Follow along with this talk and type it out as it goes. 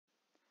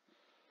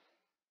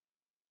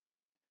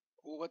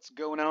What's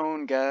going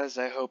on, guys?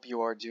 I hope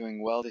you are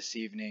doing well this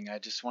evening. I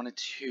just wanted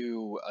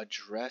to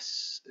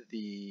address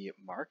the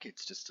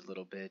markets just a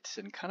little bit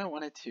and kind of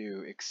wanted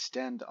to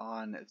extend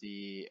on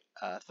the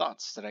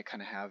thoughts that I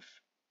kind of have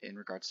in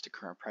regards to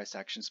current price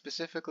action,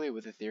 specifically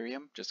with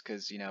Ethereum, just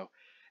because, the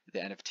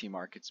NFT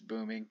market's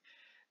booming.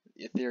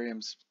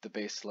 Ethereum's the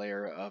base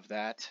layer of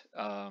that.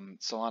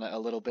 Solana a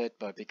little bit,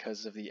 but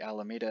because of the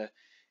Alameda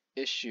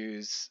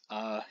issues,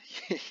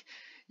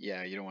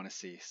 yeah, you don't want to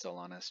see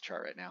Solana's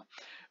chart right now.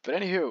 But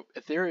anywho,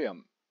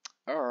 Ethereum.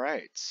 All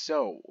right,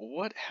 so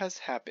what has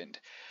happened?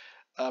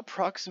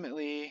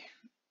 Approximately,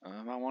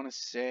 I want to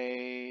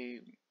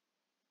say,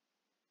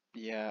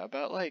 yeah,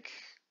 about like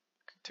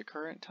to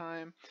current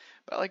time,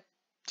 about like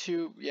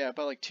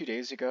about like 2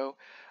 days ago,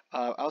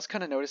 I was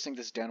kind of noticing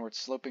this downward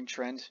sloping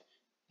trend,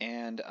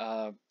 and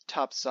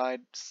top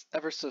side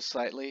ever so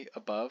slightly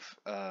above,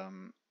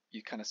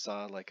 you kind of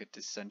saw like a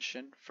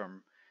dissension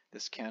from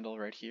this candle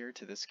right here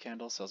to this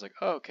candle. So I was like,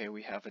 oh, okay,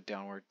 we have a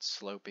downward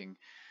sloping,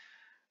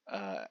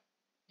 uh,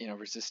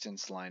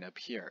 resistance line up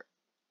here.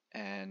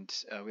 And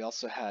we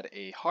also had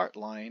a heart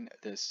line,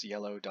 this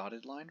yellow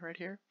dotted line right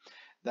here.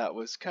 That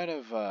was kind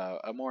of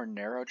a more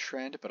narrow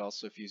trend, but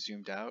also if you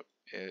zoomed out,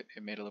 it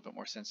made a little bit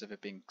more sense of it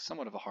being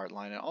somewhat of a heart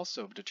line, and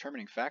also a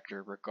determining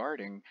factor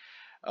regarding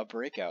a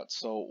breakout.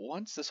 So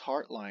once this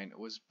heart line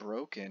was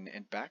broken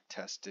and back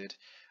tested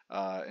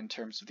in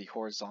terms of the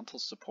horizontal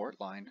support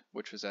line,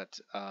 which was at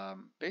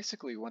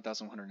basically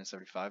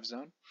 1175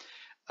 zone,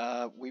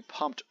 we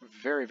pumped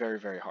very, very,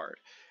 very hard.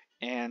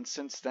 And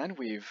since then,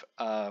 we've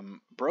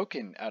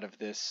broken out of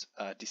this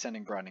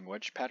descending broadening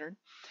wedge pattern.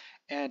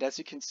 And as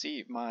you can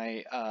see,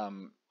 my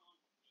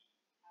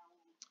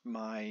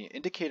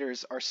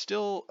indicators are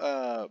still,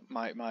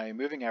 my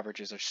moving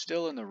averages are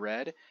still in the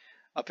red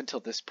up until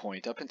this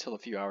point, up until a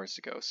few hours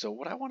ago. So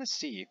what I want to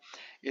see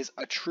is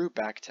a true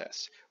back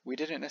test. We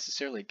didn't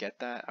necessarily get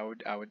that, I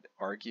would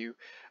argue.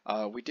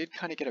 We did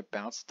kind of get a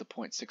bounce at the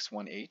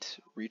 0.618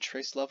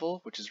 retrace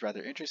level, which is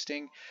rather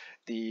interesting.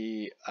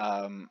 The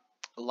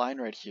line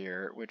right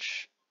here,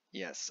 which,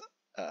 yes,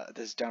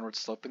 this downward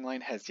sloping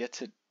line has yet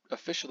to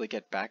officially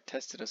get back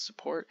tested as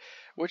support,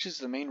 which is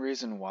the main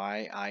reason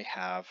why I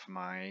have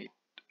my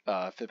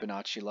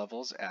Fibonacci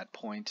levels at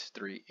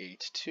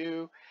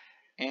 0.382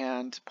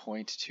 and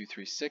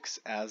 0.236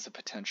 as a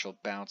potential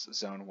bounce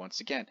zone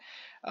once again.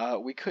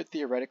 We could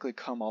theoretically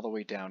come all the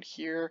way down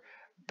here,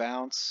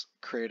 bounce,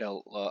 create a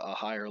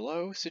higher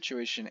low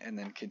situation, and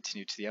then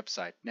continue to the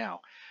upside.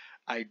 Now,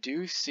 I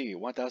do see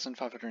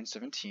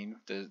 1517,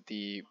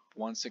 the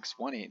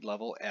 1618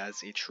 level,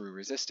 as a true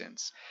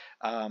resistance.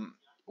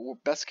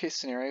 Best case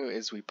scenario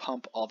is we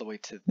pump all the way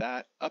to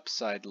that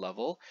upside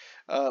level.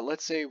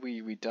 Let's say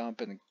we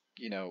dump and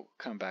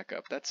come back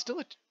up. That's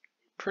still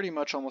pretty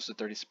much almost a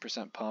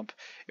 30% pump.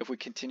 If we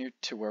continue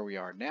to where we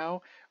are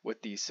now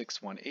with the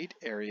 618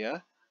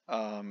 area,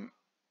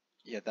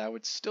 yeah, that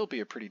would still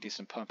be a pretty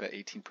decent pump at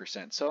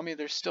 18%. So I mean,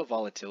 there's still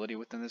volatility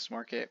within this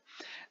market.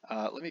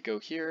 Let me go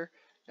here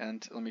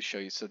and let me show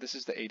you. So this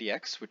is the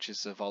ADX, which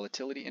is a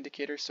volatility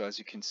indicator. So as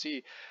you can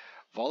see,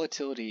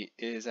 volatility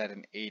is at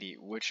an 80,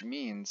 which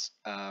means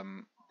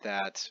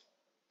that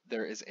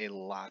there is a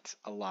lot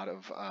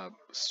of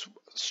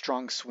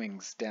strong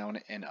swings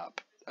down and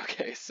up.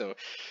 Okay, so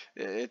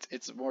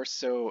it's more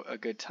so a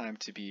good time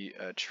to be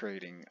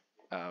trading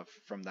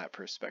from that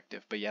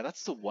perspective. But yeah,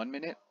 that's the 1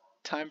 minute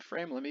time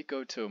frame. Let me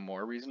go to a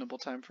more reasonable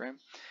time frame.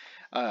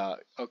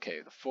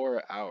 Okay, the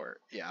 4 hour.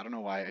 Yeah, I don't know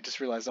why. I just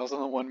realized I was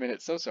on the 1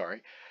 minute. So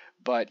sorry.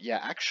 But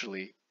yeah,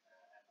 actually,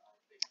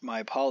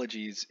 my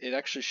apologies. It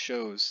actually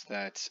shows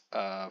that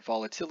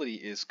volatility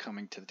is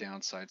coming to the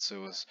downside. So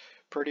it was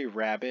pretty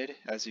rabid,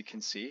 as you can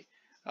see.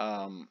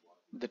 The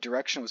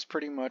direction was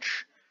pretty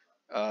much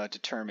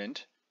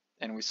determined,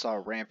 and we saw a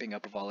ramping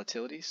up of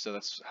volatility. So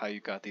that's how you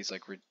got these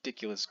like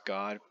ridiculous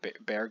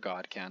bear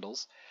god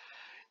candles.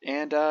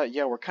 And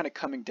yeah, we're kind of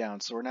coming down,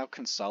 so we're now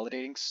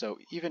consolidating. So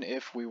even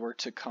if we were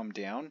to come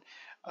down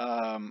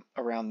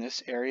around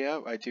this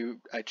area,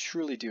 I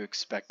truly do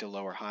expect a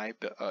lower high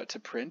to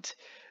print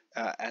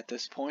at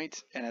this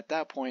point. And at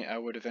that point, I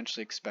would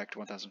eventually expect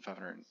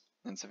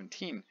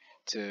 1517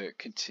 to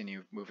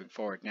continue moving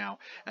forward. Now,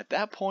 at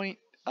that point,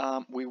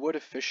 we would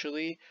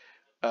officially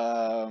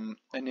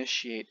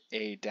initiate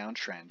a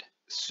downtrend.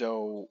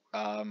 So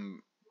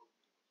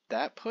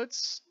that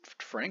puts,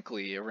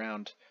 frankly,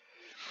 around,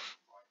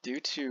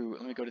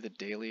 let me go to the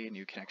daily and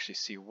you can actually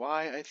see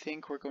why I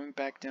think we're going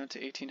back down to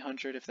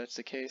 1800 if that's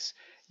the case.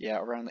 Yeah,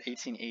 around the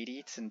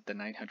 1880 to the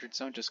 900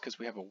 zone, just because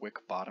we have a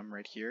wick bottom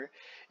right here.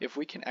 If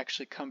we can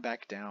actually come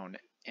back down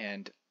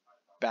and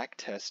back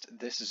test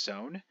this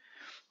zone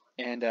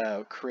and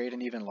create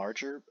an even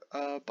larger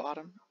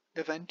bottom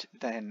event,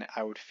 then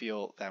I would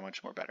feel that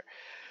much more better.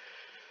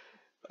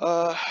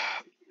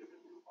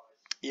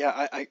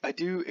 Yeah, I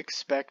do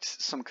expect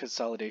some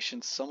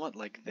consolidation somewhat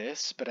like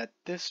this, but at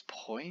this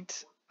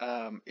point,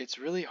 it's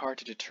really hard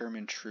to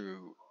determine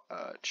true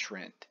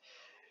trend.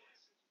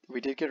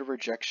 we did get a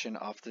rejection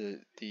off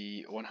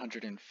the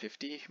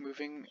 150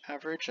 moving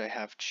average. I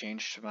have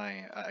changed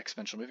my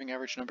exponential moving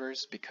average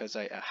numbers because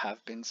I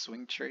have been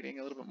swing trading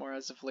a little bit more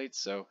as of late,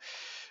 so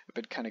I've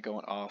been kind of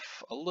going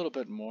off a little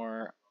bit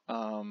more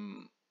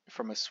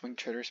from a swing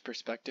trader's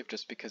perspective,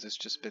 just because it's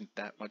just been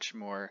that much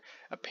more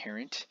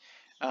apparent.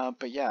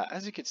 But yeah,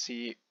 as you can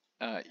see,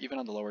 even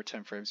on the lower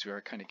time frames, we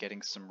are kind of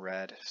getting some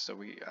red,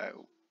 so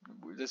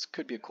this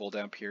could be a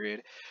cooldown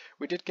period.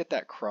 We did get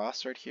that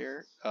cross right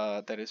here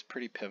that is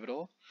pretty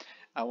pivotal.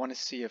 I want to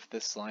see if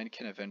this line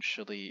can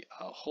eventually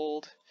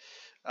hold.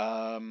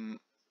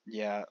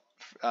 Yeah,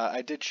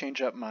 I did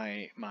change up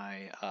my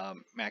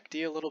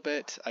MACD a little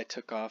bit. I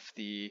took off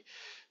the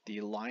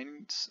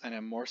lines, and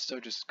I'm more so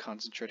just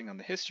concentrating on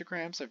the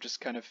histograms. I've just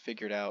kind of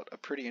figured out a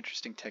pretty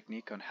interesting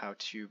technique on how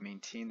to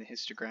maintain the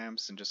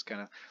histograms and just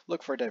kind of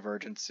look for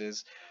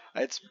divergences.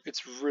 It's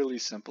really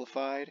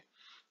simplified,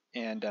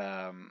 and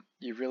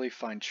you really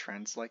find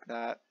trends like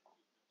that,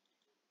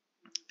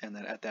 and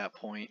then at that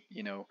point,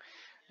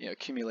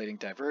 accumulating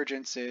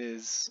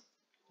divergences,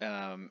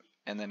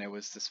 and then it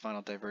was this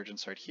final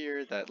divergence right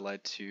here that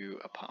led to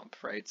a pump,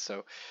 right?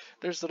 So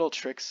there's little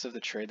tricks of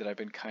the trade that I've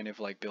been kind of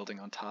like building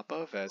on top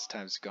of as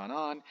time's gone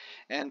on,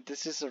 and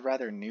this is a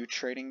rather new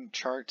trading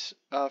chart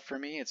for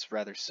me. It's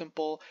rather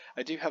simple.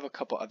 I do have a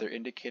couple other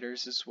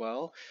indicators as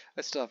well.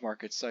 I still have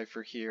market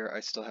cipher here.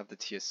 I still have the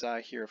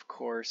TSI here, of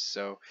course.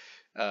 So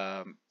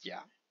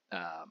yeah.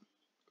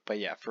 But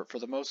yeah, for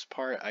the most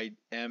part, I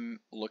am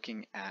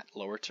looking at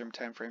lower term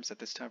time frames at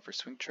this time for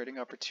swing trading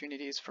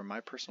opportunities from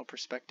my personal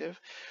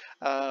perspective.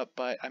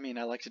 But I mean,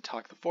 I like to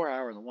talk the 4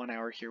 hour and the 1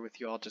 hour here with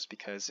you all just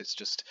because it's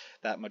just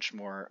that much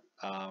more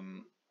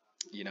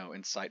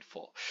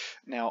insightful.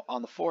 Now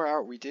on the 4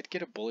 hour, we did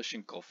get a bullish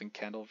engulfing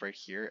candle right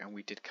here, and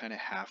we did kind of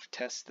half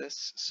test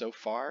this so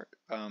far.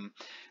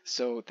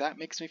 So that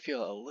makes me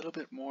feel a little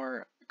bit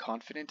more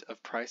confident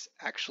of price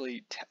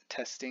actually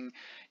testing,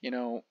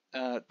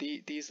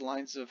 these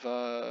lines of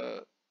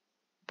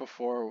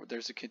before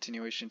there's a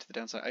continuation to the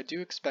downside. I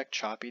do expect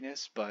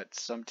choppiness, but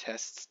some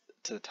tests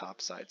to the top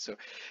side. So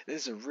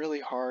this is a really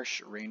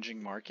harsh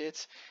ranging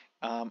market.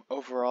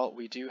 Overall,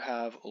 we do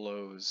have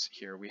lows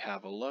here. We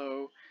have a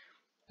low,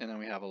 and then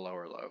we have a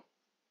lower low,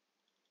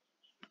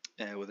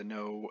 with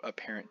no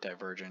apparent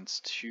divergence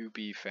to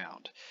be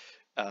found.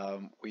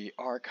 We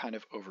are kind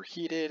of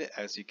overheated,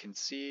 as you can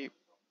see.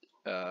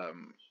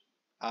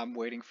 I'm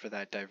waiting for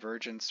that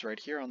divergence right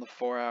here on the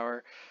 4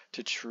 hour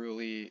to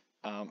truly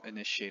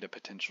initiate a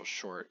potential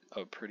short,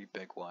 a pretty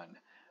big one.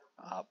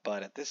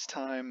 But at this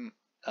time,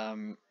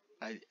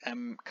 I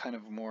am kind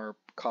of more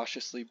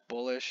cautiously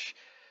bullish,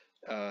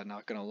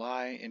 not gonna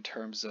lie, in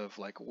terms of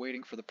like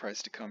waiting for the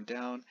price to come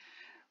down,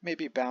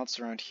 maybe bounce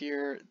around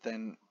here,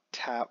 then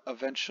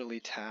eventually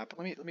tap.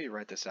 Let me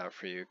write this out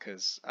for you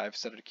because I've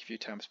said it a few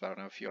times, but I don't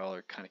know if you all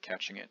are kind of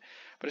catching it.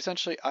 But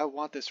essentially, I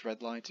want this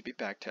red line to be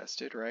back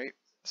tested, right?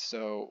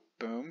 So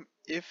boom,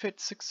 if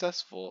it's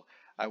successful,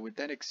 I would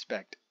then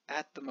expect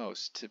at the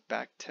most to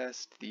back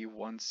test the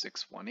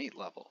 1618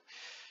 level.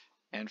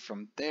 And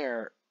from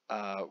there,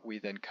 we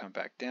then come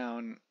back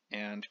down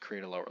and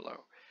create a lower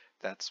low.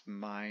 That's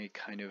my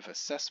kind of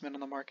assessment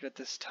on the market at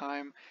this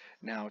time.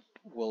 Now,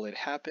 will it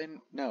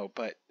happen? No,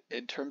 but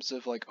in terms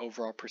of like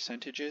overall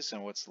percentages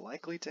and what's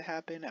likely to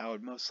happen, I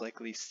would most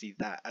likely see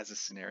that as a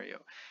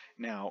scenario.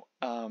 Now,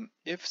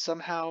 if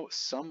somehow,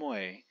 some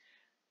way,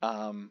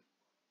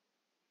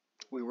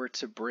 we were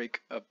to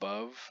break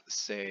above,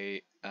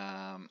 say,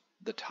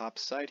 the top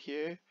side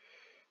here,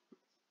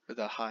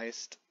 the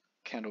highest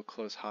candle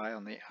close high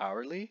on the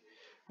hourly,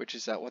 which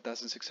is at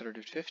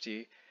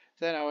 1650,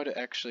 then I would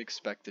actually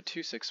expect the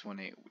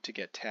 2618 to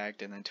get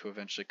tagged and then to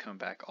eventually come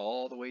back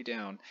all the way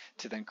down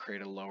to then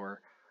create a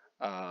lower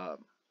uh,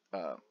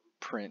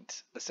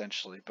 print,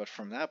 essentially. But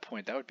from that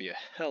point, that would be a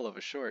hell of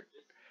a short,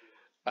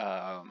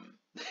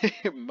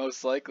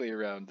 most likely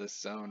around this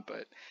zone.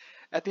 But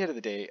at the end of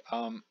the day,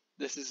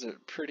 this is a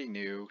pretty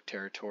new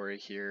territory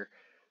here,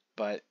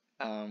 but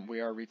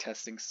we are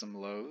retesting some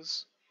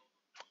lows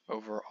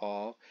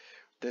overall.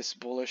 This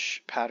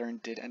bullish pattern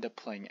did end up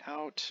playing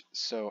out,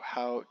 so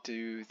how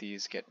do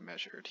these get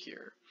measured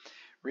here?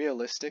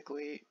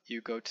 Realistically, you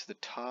go to the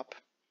top,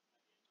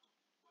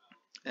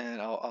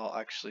 and I'll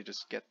actually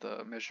just get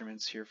the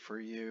measurements here for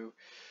you.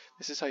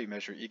 This is how you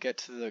measure it. You get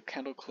to the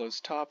candle close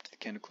top, to the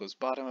candle close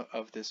bottom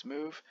of this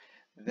move,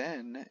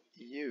 then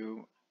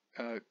you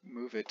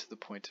move it to the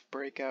point of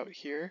breakout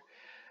here,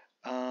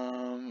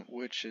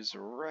 which is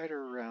right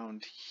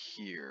around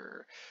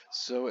here.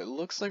 So it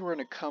looks like we're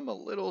going to come a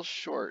little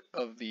short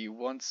of the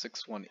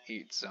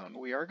 1618 zone.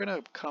 We are going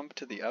to come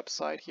to the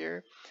upside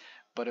here,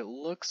 but it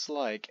looks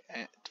like,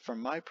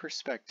 from my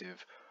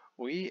perspective,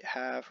 we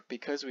have,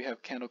 because we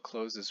have candle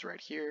closes right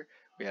here,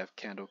 we have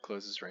candle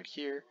closes right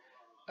here,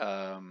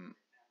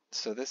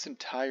 so this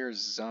entire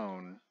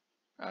zone,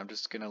 I'm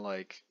just going to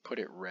like put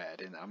it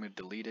red, and I'm going to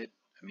delete it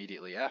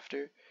immediately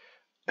after.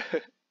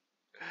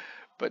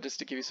 But just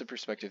to give you some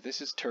perspective, this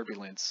is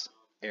turbulence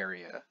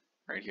area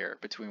right here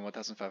between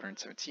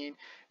 1517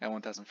 and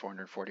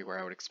 1440, where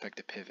I would expect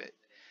a pivot.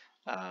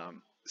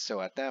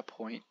 So at that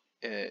point,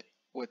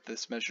 with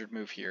this measured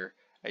move here,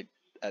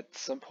 at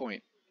some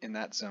point in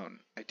that zone,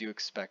 I do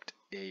expect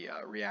a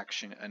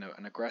reaction,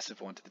 an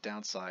aggressive one to the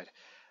downside.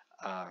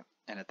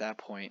 And at that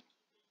point,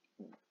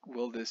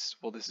 will this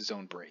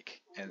zone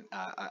break? And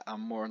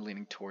I'm more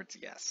leaning towards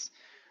yes.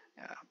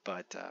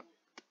 But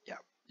yeah.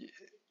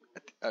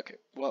 Okay.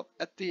 Well,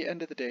 at the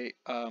end of the day,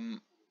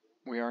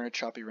 we are in a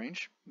choppy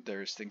range.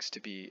 There's things to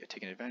be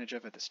taken advantage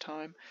of at this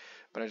time,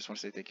 but I just want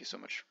to say thank you so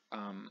much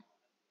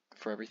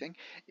for everything.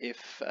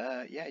 If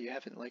yeah, you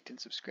haven't liked and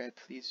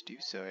subscribed, please do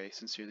so. I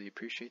sincerely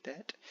appreciate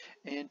that,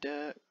 and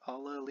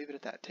I'll leave it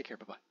at that. Take care.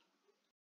 Bye bye.